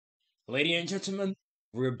Ladies and gentlemen,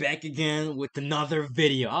 we're back again with another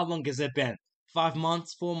video. How long has it been? 5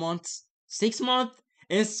 months, 4 months, 6 months?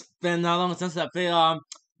 It's been how long since I played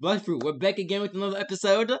Blood Fruit. We're back again with another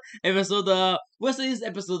episode. What's this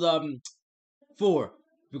episode 4?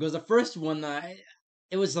 Because the first one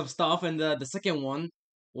it was some stuff, and the second one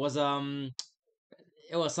was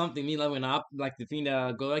it was something me leveling up, like the thing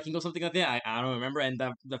that go liking or something like that. I don't remember. And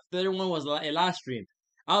the third one was a live stream.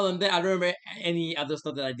 Other than that, I don't remember any other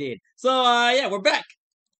stuff that I did. So yeah, we're back.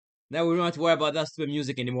 Now we don't have to worry about that stupid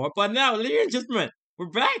music anymore. But now, ladies and gentlemen, we're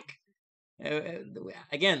back.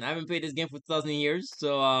 Again, I haven't played this game for 1,000 years,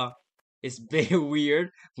 so it's very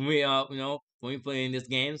weird when we when we playing this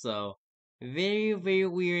game. So very very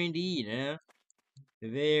weird indeed.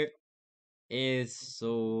 There is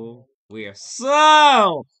so weird.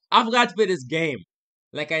 So I forgot to play this game.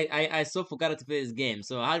 Like I so forgot to play this game.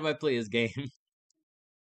 So how do I play this game?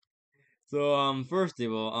 So first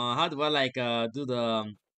of all, how do I do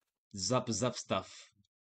the zup zup stuff?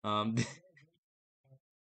 Um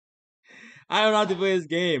I don't know how to play this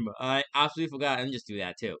game. I absolutely forgot. Let me just do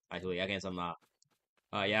that too. Actually, I guess I'm not.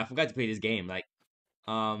 Yeah, I forgot to play this game.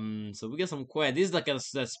 So we get some quest. This is like a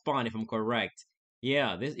spawn, if I'm correct.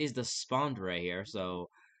 Yeah, this is the spawn right here. So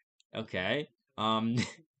okay.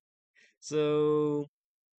 So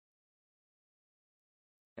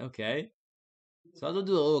okay. So I'll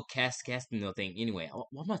do a little casting thing. Anyway,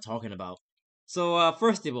 what am I talking about? So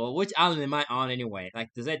first of all, which island am I on anyway? Like,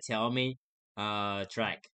 does that tell me?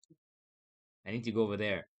 Track. I need to go over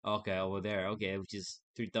there. Okay, over there. Okay, which is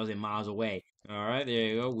 3,000 miles away. All right, there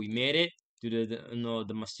you go. We made it to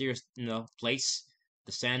the mysterious place,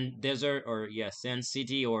 the sand desert, or yeah, sand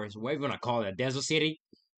city, or what you gonna call it, desert city,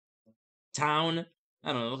 town.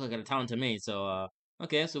 I don't know. It looks like a town to me. So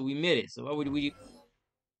okay, so we made it. So what would we?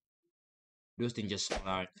 Those things just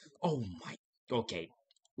loud. Oh my. Okay,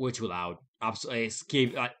 way too loud. Absolutely,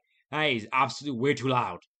 escape. That is absolutely way too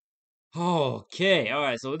loud. Okay, all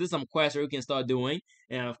right. So there's some quests we can start doing,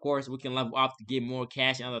 and of course we can level up to get more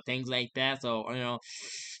cash and other things like that. So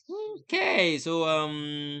okay. So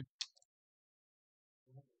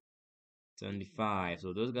 75.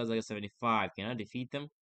 So those guys are 75. Can I defeat them?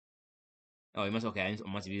 Oh, it must. Okay, I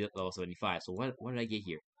must be level 75. So what did I get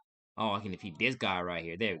here? Oh, I can defeat this guy right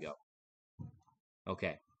here. There we go.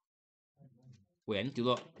 Okay. Wait, I need to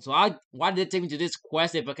look. So why did it take me to this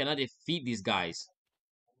quest if I cannot defeat these guys?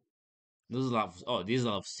 This is level. Oh, this is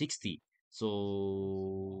level 60.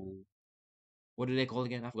 So what do they call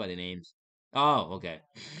again? I forgot the names. Oh, okay.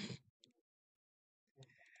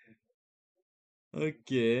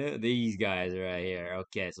 Okay, these guys right here.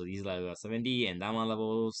 Okay, so these level 70 and that one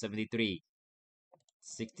level 73.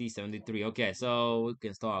 60, 73. Okay, so we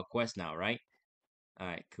can start our quest now, right?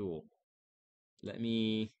 Alright, cool. Let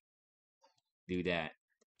me do that.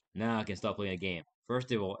 Now I can start playing a game.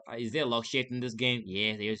 First of all, is there lock shift in this game?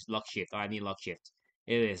 Yeah, there's lock shift. I need lock shift.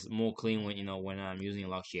 It is more clean when when I'm using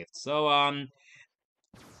lock shift. So I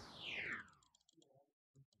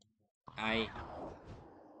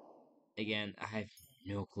again I have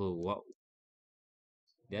no clue. What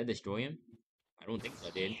did I destroy him? I don't think so, I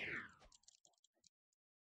did.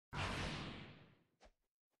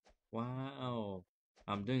 Wow.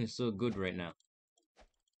 I'm doing so good right now.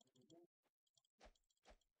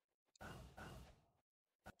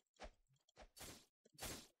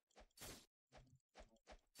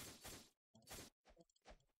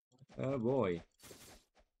 Oh boy.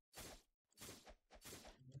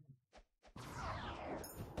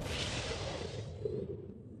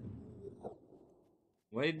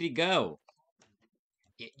 Where did he go?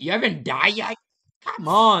 You haven't died yet? Come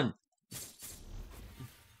on!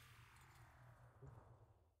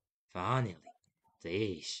 Finally.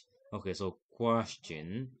 Jeez. Okay, so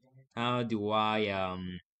question. How do I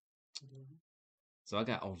so I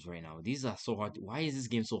got O's right now. These are so hard. Why is this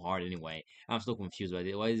game so hard anyway? I'm so confused by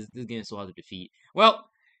it. Why is this game so hard to defeat? Well,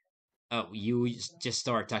 you just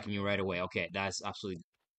start attacking me right away. Okay, that's absolutely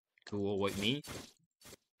cool with me.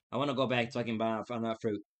 I want to go back so I can buy another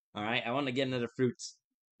fruit. All right, I want to get another fruits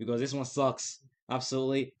because this one sucks.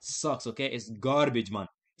 Absolutely sucks. Okay, it's garbage, man.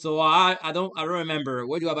 So I don't remember,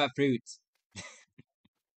 where do I buy fruits?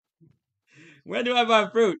 Where do I buy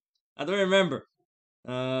fruit? I don't remember.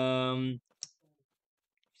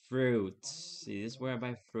 Fruit. See, this is where I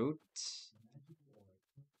buy fruit.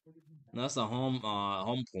 No, that's the home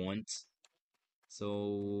point.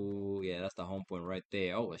 So yeah, that's the home point right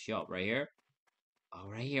there. Oh, a shop right here. Oh,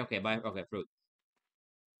 right here. Okay, buy fruit.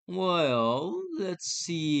 Well, let's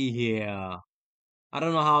see here. I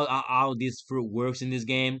don't know how this fruit works in this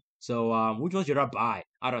game. So which one should I buy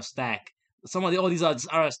out of stack? Some of these are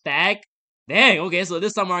out of stack. Dang. Okay, so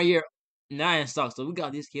this time right here, 9 stocks. So we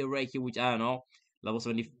got this here right here, which I don't know. Level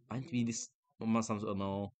 70. I need to be this.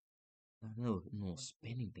 No. No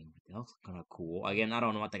spinning thing. That looks kind of cool. Again, I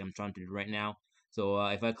don't know what I'm trying to do right now. So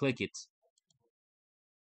if I click it,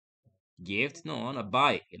 gift? No, I wanna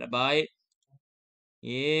buy it. Can I buy it?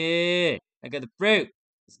 Yeah, I got the fruit.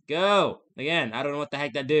 Let's go. Again, I don't know what the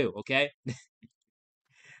heck that do. Okay,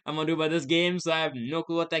 I'm gonna do by this game, so I have no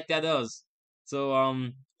clue what the heck that does. So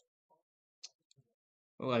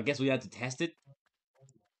well, I guess we have to test it.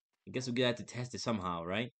 I guess we have to test it somehow,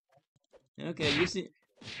 right? Okay, you see.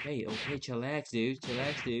 Okay, chillax, dude.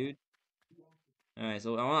 Chillax, dude. All right,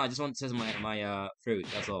 so I just want to test my fruit.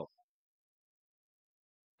 That's all.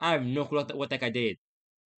 I have no clue what the heck I did.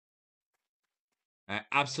 I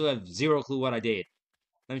absolutely have zero clue what I did.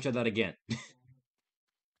 Let me try that again.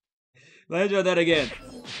 Let me try that again.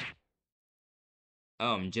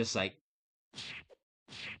 Oh, I'm just like,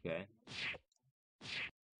 okay.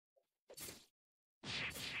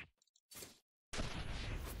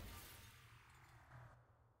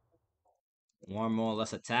 One more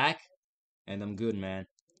less attack, and I'm good, man.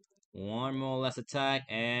 One more less attack,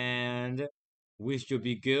 and we should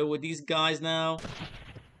be good with these guys now.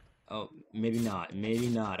 Oh, maybe not. Maybe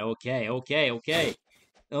not. Okay, okay, okay.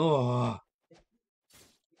 Oh.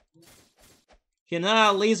 Can I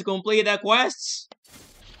at least complete that quest?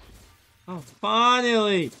 Oh,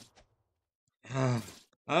 finally!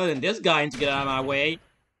 Other than this guy needs to get out of my way.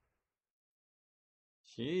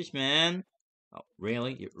 Sheesh, man. Oh,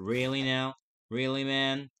 really? Really now? Really,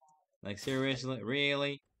 man? Like, seriously?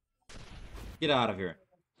 Really? Get out of here.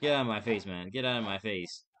 Get out of my face, man. Get out of my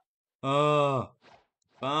face. Oh,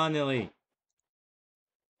 finally.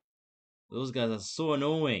 Those guys are so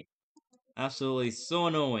annoying. Absolutely so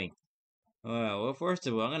annoying. Alright, well, first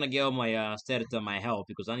of all, I'm gonna get all my status on my health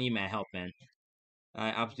because I need my health, man. I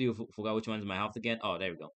absolutely forgot which one's my health again. Oh,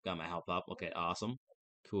 there we go. Got my health up. Okay, awesome.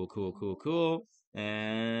 Cool, cool, cool, cool.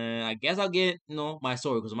 And I guess I'll get, my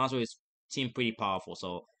sword because my sword seems pretty powerful.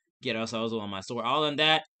 So get ourselves on my sword. Other than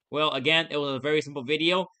that, well, again, it was a very simple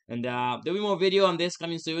video. And there'll be more video on this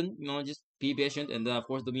coming soon. Just be patient. And of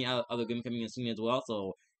course, there'll be other game coming in soon as well.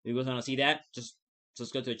 So if you guys want to see that, just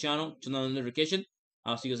subscribe to the channel, turn on the notification.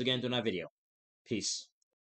 I'll see you guys again in another video. Peace.